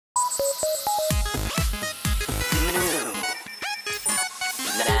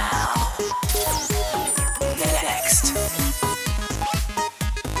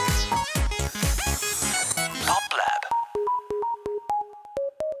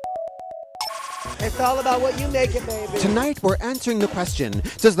It's all about what you make it, baby. Tonight, we're answering the question,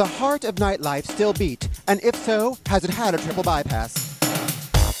 does the heart of nightlife still beat? And if so, has it had a triple bypass?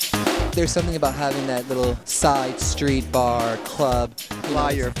 There's something about having that little side street bar, club.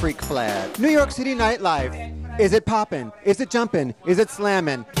 Fly your freak flag. New York City nightlife. Is it poppin'? Is it jumpin'? Is it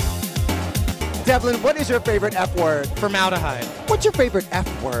slammin'? Devlin, what is your favorite F word? Formaldehyde. What's your favorite F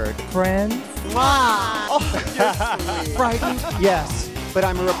word? Friends? Oh, you're sweet. Frightened? Yes, but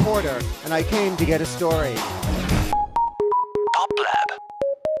I'm a reporter, and I came to get a story. PopLab.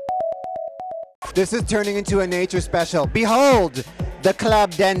 This is turning into a nature special. Behold, the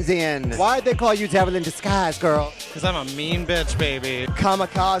Club Denzian. Why'd they call you Devil in Disguise, girl? Because I'm a mean bitch, baby.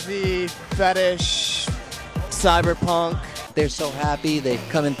 Kamikaze, fetish, cyberpunk. They're so happy. They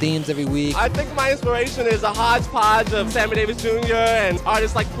come in themes every week. I think my inspiration is a hodgepodge of Sammy Davis Jr. and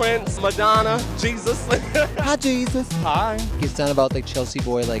artists like Prince, Madonna, Jesus. Hi, Jesus. Hi. It's not about like Chelsea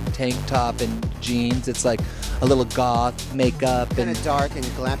boy, like tank top and jeans. It's like a little goth makeup And a dark and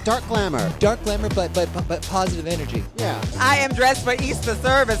dark glamour. dark glamour, but positive energy. Yeah. I am dressed for Easter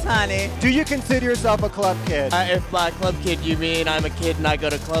service, honey. Do you consider yourself a club kid? If by club kid you mean I'm a kid and I go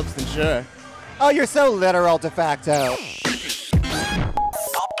to clubs, then sure. Oh, you're so literal de facto.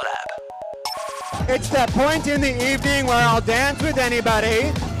 PopLab. It's that point in the evening where I'll dance with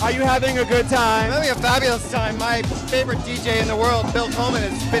anybody. Are you having a good time? I'm having a fabulous time. My favorite DJ in the world, Bill Coleman,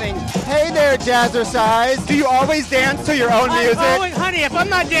 is spinning. Hey there, Jazzercise. Do you always dance to your own music? Honey, if I'm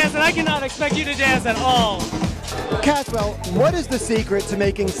not dancing, I cannot expect you to dance at all. Caswell, what is the secret to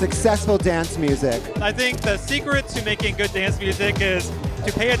making successful dance music? I think the secret to making good dance music is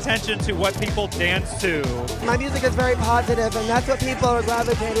to pay attention to what people dance to. My music is very positive, and that's what people are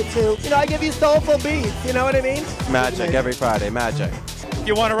gravitated to. You know, I give you soulful beats, you know what I mean? Magic every Friday, magic. If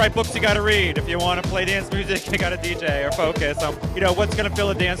you want to write books, you got to read. If you want to play dance music, you got to DJ or focus on, you know, what's going to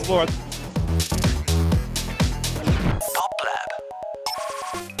fill a dance floor. PopLab.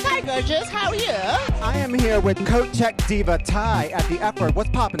 Hi, gorgeous. How are you? I am here with coat check diva Ty at the F word.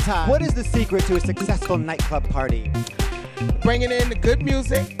 What's poppin', Ty? What is the secret to a successful nightclub party? Bringing in the good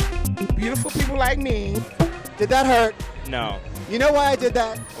music, beautiful people like me. Did that hurt? No. You know why I did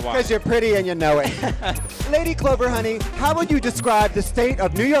that? Why? Because you're pretty and you know it. Lady Clover, honey, how would you describe the state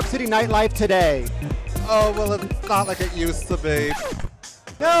of New York City nightlife today? Oh, well, it's not like it used to be.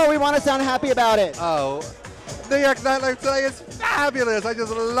 No, we want to sound happy about it. Oh, New York nightlife today is fabulous. I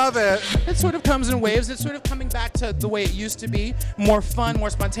just love it. It sort of comes in waves. It's sort of coming back to the way it used to be. More fun, more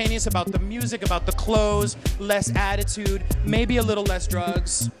spontaneous about the music, about the clothes, less attitude, maybe a little less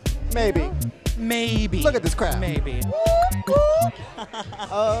drugs. Maybe. Maybe. Look at this crowd. Maybe.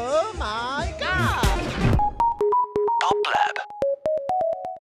 Oh, my